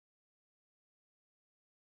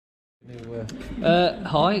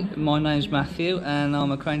Hi, my name's Matthew and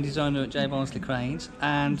I'm a crane designer at Barnsley Cranes,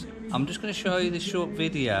 and I'm just going to show you this short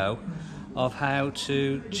video of how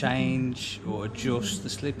to change or adjust the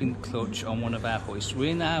slipping clutch on one of our hoists. We're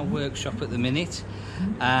in our workshop at the minute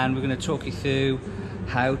and we're going to talk you through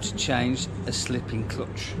how to change a slipping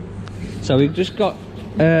clutch. So we've just got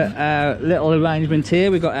our little arrangement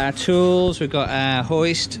here. We've got our tools, we've got our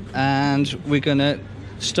hoist, and we're going to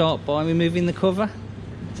start by removing the cover.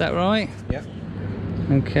 Is that right? Yep.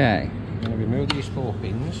 Okay. I'm going to remove these 4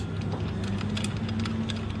 pins.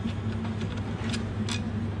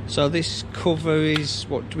 So this cover is,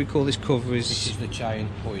 what do we call this cover? This is the chain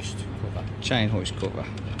hoist cover. Chain hoist cover.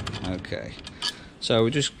 Okay. So we're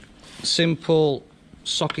just simple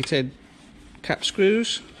socketed cap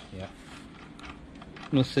screws. Yeah.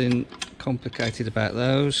 Nothing complicated about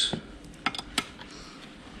those.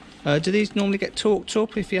 Do these normally get torqued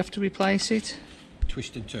up if you have to replace it?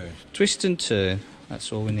 Twist and turn. Twist and turn.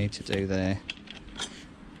 That's all we need to do there.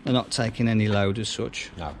 They're not taking any load as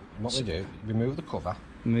such. No. What we do, remove the cover.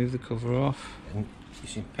 Remove the cover off. And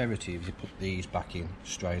it's imperative you put these back in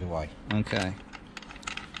straight away. Okay.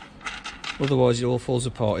 Otherwise it all falls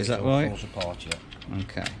apart, is that right? It all falls apart, yeah.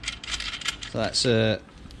 Okay. So that's a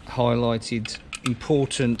highlighted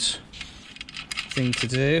important thing to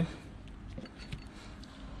do.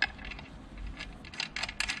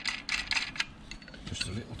 Just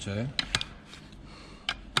a little turn.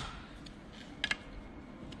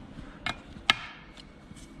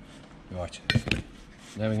 Right.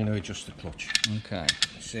 Now we're going to adjust the clutch. Okay.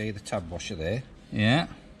 See the tab washer there? Yeah.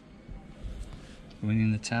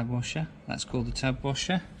 Running the tab washer. That's called the tab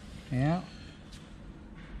washer. Yeah.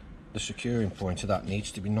 The securing point of that needs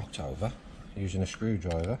to be knocked over using a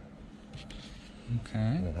screwdriver. Okay.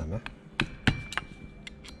 And a hammer.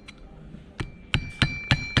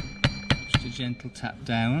 Just a gentle tap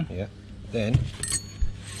down. Yeah. Then,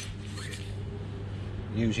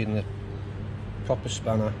 using the proper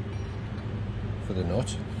spanner for the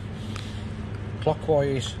nut,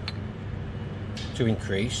 clockwise to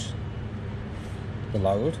increase the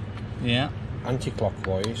load, Yeah.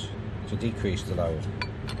 anti-clockwise to decrease the load.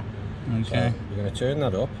 Okay. So we're going to turn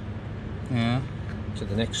that up Yeah. to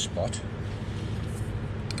the next spot.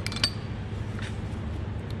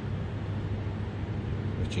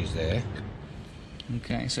 Which is there.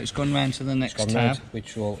 Okay, so it's gone round to the next It's gone tab. round,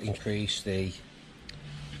 which will increase the...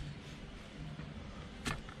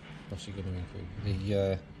 What's it going to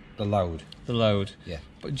increase? The load. The load. Yeah.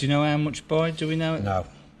 But do you know how much by? Do we know it? No.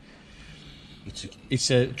 It's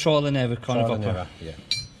a trial and error kind Trial of and error, yeah.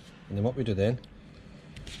 And then what we do then,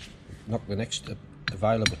 knock the next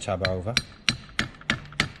available tab over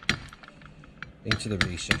into the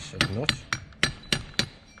recess of the nut.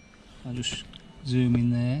 I'll just zoom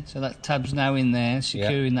in there. So that tab's now in there,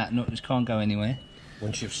 securing that nut, just can't go anywhere.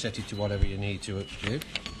 Once you've set it to whatever you need to do,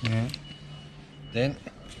 Yeah. then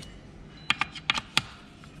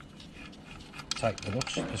take the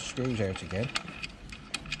nuts, the screws out again.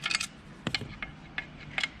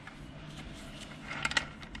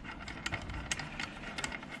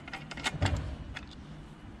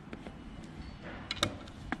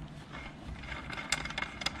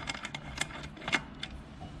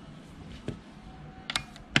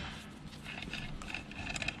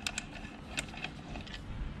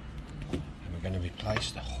 And we're going to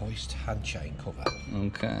replace the hoist hand chain cover.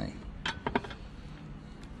 Okay.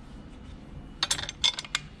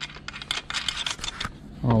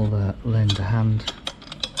 I'll lend a hand.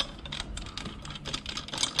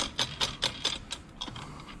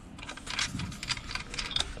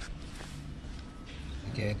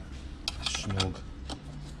 Again, snug.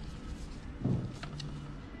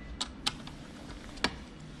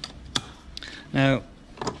 Now,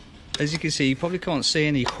 as you can see, you probably can't see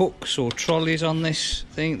any hooks or trolleys on this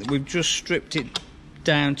thing. We've just stripped it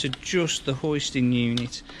down to just the hoisting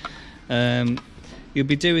unit. You'll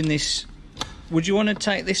be doing this. Would you want to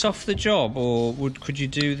take this off the job, or could you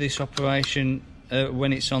do this operation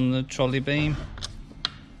when it's on the trolley beam?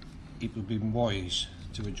 It would be wise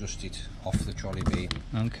to adjust it off the trolley beam.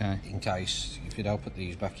 Okay. In case, if you don't put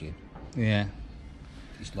these back in, Yeah.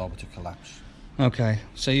 it's liable to collapse. Okay,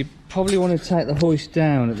 so you probably want to take the hoist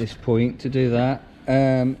down at this point to do that,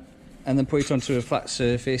 and then put it onto a flat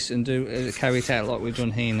surface and carry it out like we've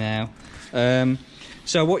done here now.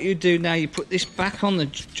 So what you do now, you put this back on the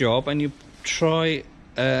job and you try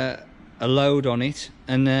a load on it,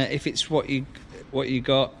 and if it's what you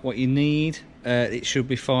need, it should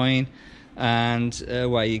be fine, and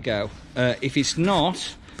away you go. If it's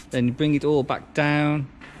not, then you bring it all back down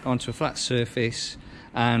onto a flat surface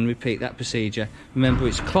and repeat that procedure. Remember,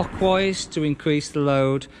 it's clockwise to increase the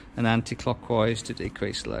load and anti-clockwise to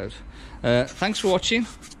decrease the load. Thanks for watching.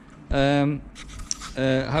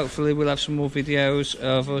 Hopefully we'll have some more videos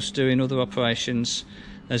of us doing other operations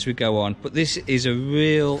as we go on, but this is a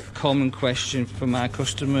real common question from our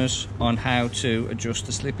customers on how to adjust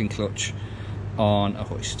the slipping clutch on a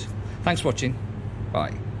hoist. Thanks for watching.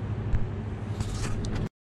 Bye.